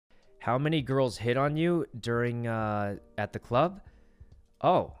How many girls hit on you during at the club?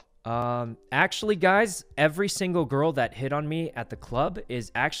 Oh, actually, guys, every single girl that hit on me at the club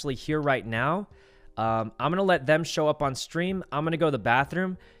is actually here right now. I'm gonna let them show up on stream. I'm gonna go to the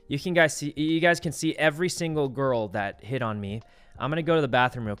bathroom. You guys can see every single girl that hit on me. I'm gonna go to the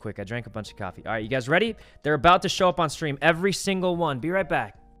bathroom real quick. I drank a bunch of coffee. All right, you guys ready? They're about to show up on stream. Every single one. Be right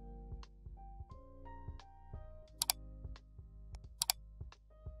back.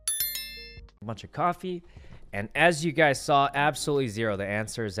 A bunch of coffee, and as you guys saw, absolutely zero. The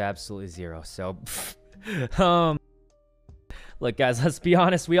answer is absolutely zero. So, look, guys, let's be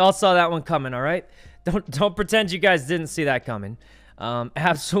honest. We all saw that one coming. All right, don't pretend you guys didn't see that coming.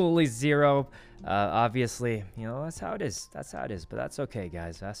 Absolutely zero. Obviously, you know, that's how it is. That's how it is. But that's okay,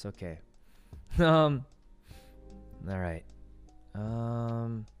 guys. That's okay. All right.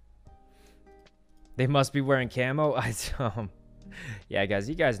 They must be wearing camo. Yeah, guys,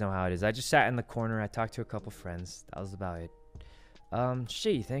 you guys know how it is. I just sat in the corner. I talked to a couple friends. That was about it.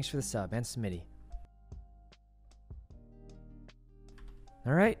 She, thanks for the sub. And Smitty.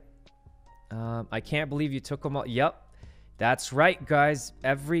 All right. I can't believe you took them all. Yep. That's right, guys.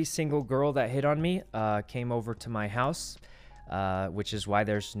 Every single girl that hit on me came over to my house, which is why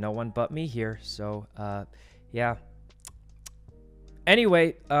there's no one but me here. So, yeah.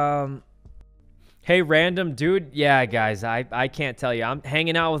 Anyway, hey, random dude. Yeah, guys, I can't tell you. I'm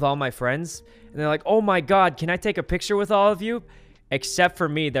hanging out with all my friends, and they're like, oh, my God, can I take a picture with all of you? Except for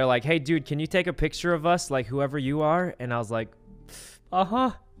me. They're like, hey, dude, can you take a picture of us, like whoever you are? And I was like,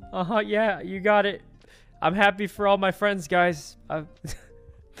 yeah, you got it. I'm happy for all my friends, guys.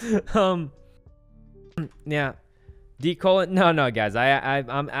 Yeah. D-colon. No, guys. I'm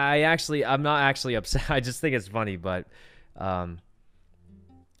not actually upset. I just think it's funny, but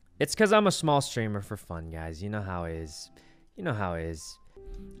it's because I'm a small streamer for fun, guys. You know how it is. You know how it is.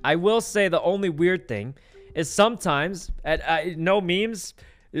 I will say the only weird thing is sometimes at no memes.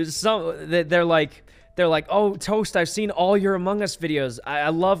 They're like, oh, Toast, I've seen all your Among Us videos. I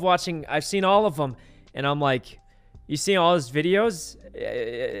love watching. I've seen all of them. And I'm like, you see all his videos?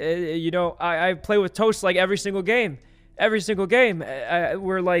 You know, I play with Toast like every single game. Every single game.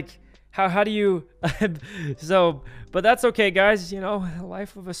 We're like, how do you... So, but that's okay, guys. You know,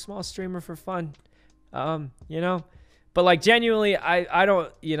 life of a small streamer for fun. You know? But like, genuinely, I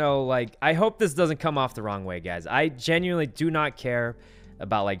don't, you know, like, I hope this doesn't come off the wrong way, guys. I genuinely do not care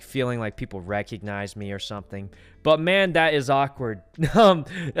about like feeling like people recognize me or something, but man, that is awkward.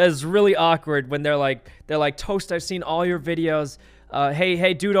 That is really awkward when they're like Toast, I've seen all your videos.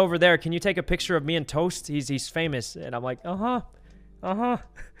 Hey dude over there, can you take a picture of me and Toast? He's famous. And I'm like, so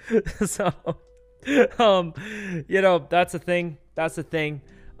you know, that's a thing.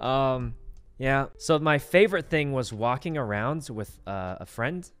 Yeah, so my favorite thing was walking around with a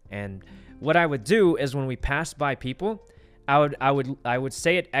friend, and what I would do is when we passed by people, I would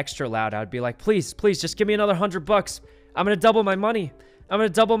say it extra loud. I would be like, please, just give me another $100. I'm gonna double my money.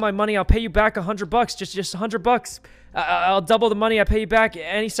 I'll pay you back $100. Just $100. I'll double the money. I pay you back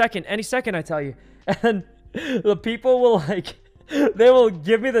any second. I tell you. And the people will like, they will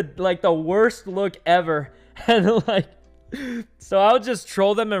give me the worst look ever. And like, so I'll just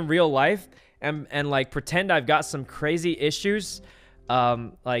troll them in real life and like pretend I've got some crazy issues.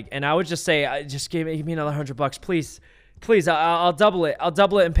 Like, and I would just say, just give me another $100, please. Please, I'll double it. I'll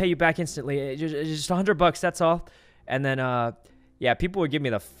double it and pay you back instantly. Just $100, that's all. And then, yeah, people would give me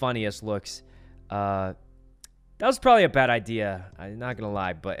the funniest looks. That was probably a bad idea. I'm not gonna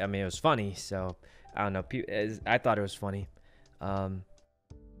lie, but I mean, it was funny. So I don't know. I thought it was funny.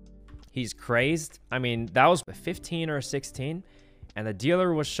 He's crazed. I mean, that was a 15 or a 16, and the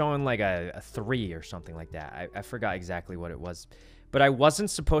dealer was showing like a 3 or something like that. I forgot exactly what it was, but I wasn't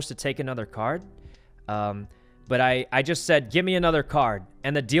supposed to take another card. But I just said, give me another card.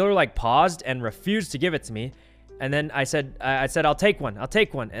 And the dealer like paused and refused to give it to me. And then I said, I'll take one.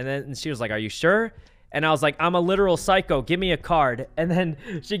 And then she was like, are you sure? And I was like, I'm a literal psycho. Give me a card. And then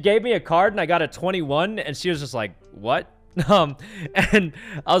she gave me a card and I got a 21. And she was just like, what? And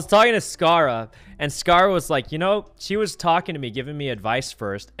I was talking to Skara, and Skara was like, you know, she was talking to me, giving me advice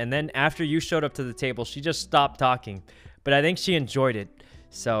first. And then after you showed up to the table, she just stopped talking. But I think she enjoyed it.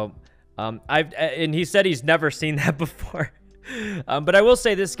 So... and he said he's never seen that before. But I will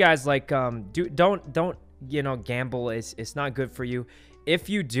say this, guys, like, don't, you know, gamble. It's not good for you. If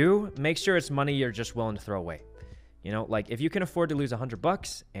you do, make sure it's money you're just willing to throw away. You know, like if you can afford to lose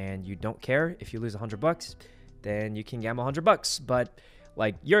 $100 and you don't care if you lose $100, then you can gamble $100. But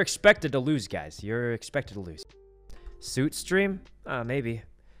like, you're expected to lose, guys. You're expected to lose. Suit stream? Maybe.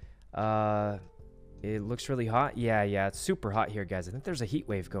 It looks really hot. Yeah, it's super hot here, guys. I think there's a heat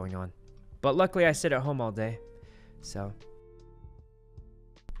wave going on. But luckily, I sit at home all day. So,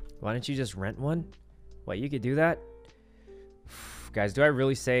 why don't you just rent one? What, you could do that? Guys, do I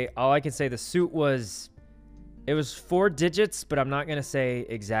really say? All I can say, the suit was... It was 4 digits, but I'm not going to say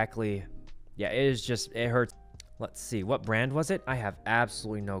exactly. Yeah, it is just... It hurts. Let's see. What brand was it? I have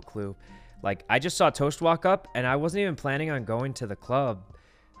absolutely no clue. Like, I just saw Toast walk up, and I wasn't even planning on going to the club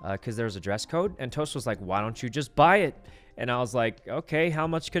because there was a dress code. And Toast was like, why don't you just buy it? And I was like, okay, how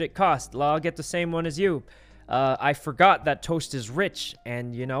much could it cost? Well, I'll get the same one as you. I forgot that Toast is rich.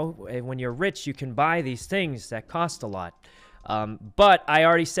 And, you know, when you're rich, you can buy these things that cost a lot. But I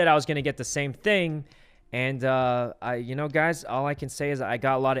already said I was going to get the same thing. And, you know, guys, all I can say is I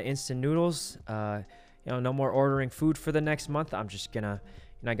got a lot of instant noodles. You know, no more ordering food for the next month. I'm just going to,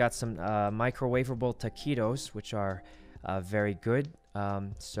 you know, I got some microwavable taquitos, which are very good.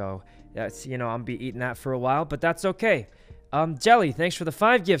 So, that's, you know, I'll be eating that for a while, but that's okay. Jelly, thanks for the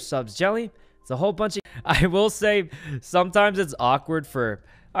 5 gift subs, Jelly. It's a whole bunch of... I will say, sometimes it's awkward for...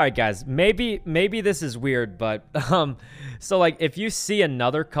 All right, guys, maybe this is weird, but, so, like, if you see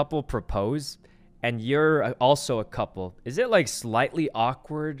another couple propose... and you're also a couple, is it like slightly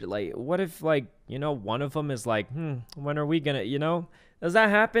awkward? Like, what if, like, you know, one of them is like, when are we gonna, you know, does that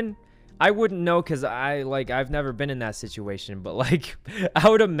happen? I wouldn't know because I've never been in that situation, but like, I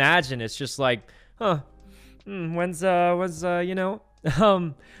would imagine it's just like, when's you know,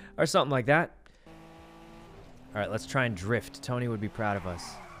 or something like that. All right, let's try and drift. Tony would be proud of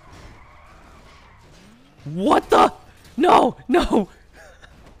us. What the? No. No!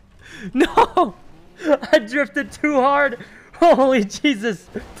 I drifted too hard. Holy Jesus.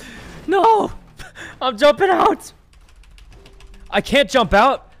 No. I'm jumping out. I can't jump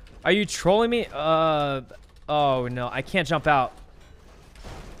out. Are you trolling me? Oh, no. I can't jump out.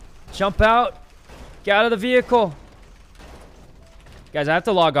 Jump out. Get out of the vehicle. Guys, I have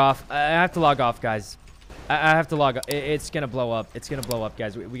to log off. I have to log off, guys. I have to log off. It's going to blow up. It's going to blow up,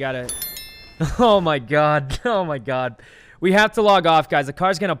 guys. We got to... Oh, my God. Oh, my God. We have to log off, guys. The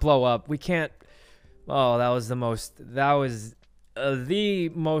car's going to blow up. We can't... Oh, that was the most... That was the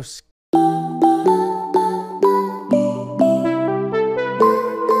most...